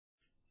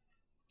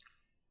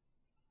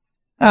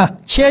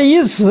且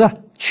以此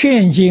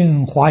劝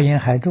进华严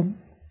海众。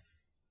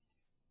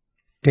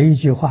这一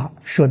句话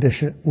说的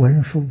是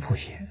文殊普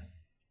贤。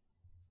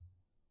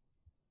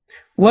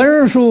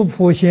文殊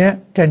普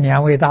贤这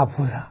2位大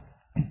菩萨，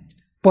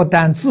不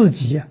但自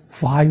己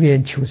发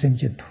愿求生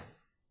净土，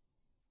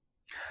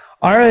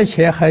而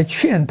且还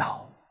劝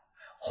导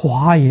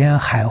华严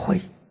海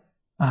会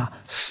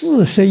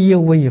41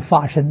位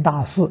法身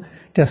大士。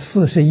这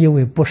41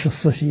位不是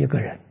41个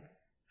人，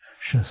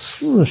是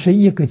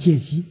41个阶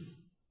级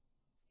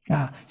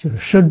就是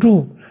摄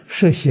住、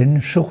摄行、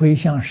摄回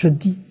向、摄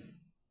地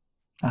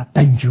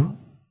等觉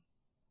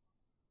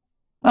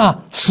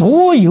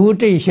所有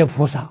这些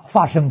菩萨、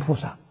法身菩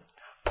萨，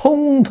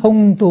通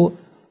通都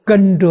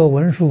跟着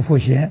文殊普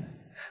贤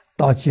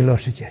到极乐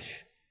世界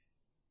去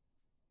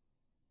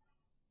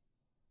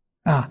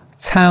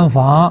参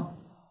访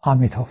阿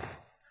弥陀佛，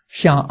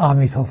向阿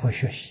弥陀佛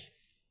学习。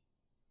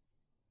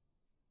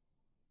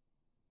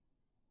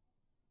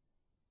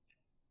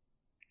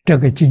这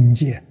个境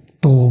界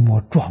多么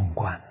壮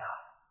观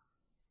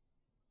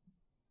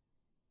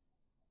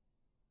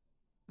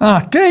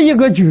这一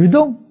个举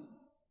动，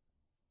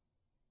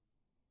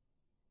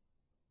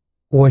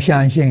我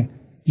相信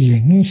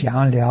影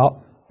响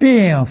了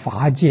遍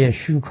法界、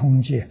虚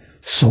空界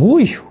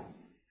所有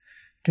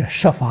这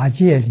十法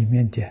界里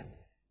面的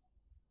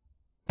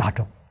大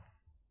众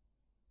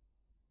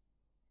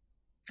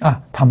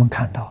他们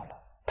看到了，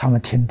他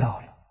们听到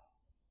了，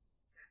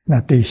那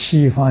对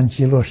西方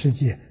极乐世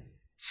界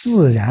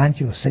自然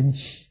就升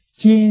起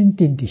坚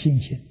定的信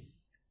心、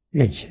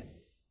愿心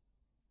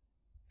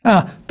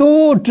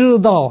都知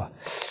道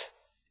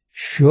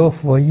学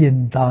佛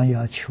应当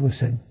要求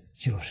生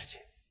极乐世界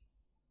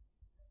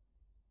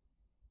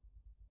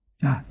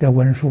这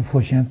文殊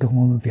普贤给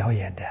我们表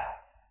演的，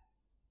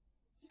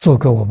做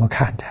给我们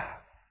看的。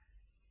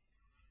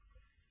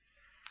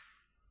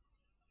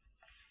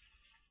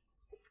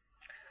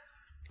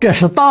这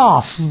是大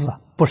事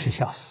不是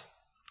小事。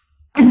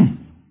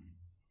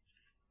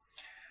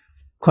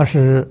可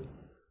是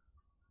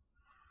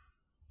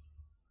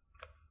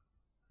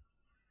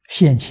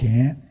现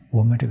前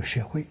我们这个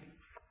社会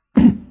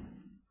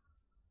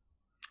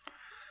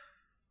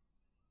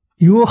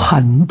有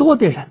很多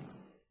的人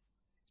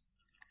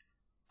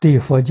对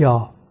佛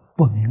教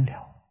不明了，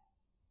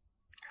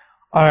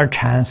而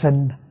产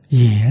生了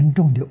严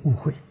重的误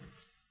会。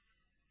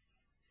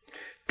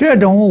这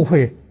种误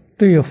会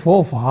对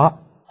佛法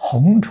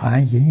弘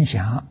传影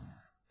响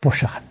不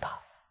是很大。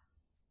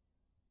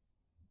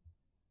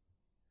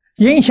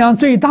影响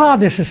最大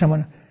的是什么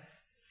呢？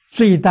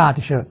最大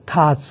的是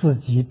他自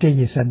己这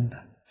一生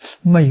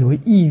没有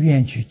意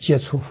愿去接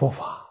触佛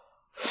法，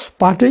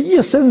把这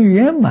一生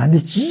圆满的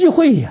机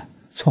会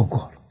错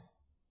过了，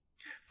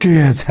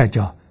这才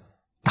叫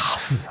大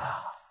事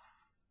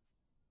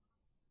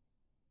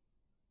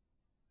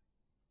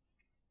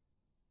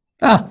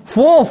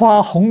佛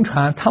法弘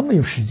传它没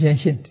有时间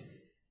性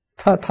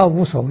的，它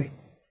无所谓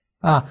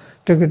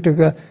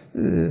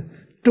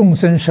众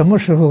生什么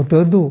时候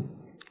得度，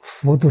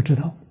佛都知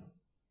道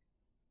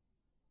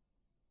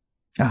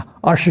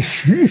而是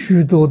许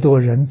许多多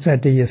人在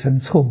这一生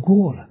错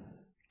过了，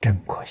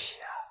真可惜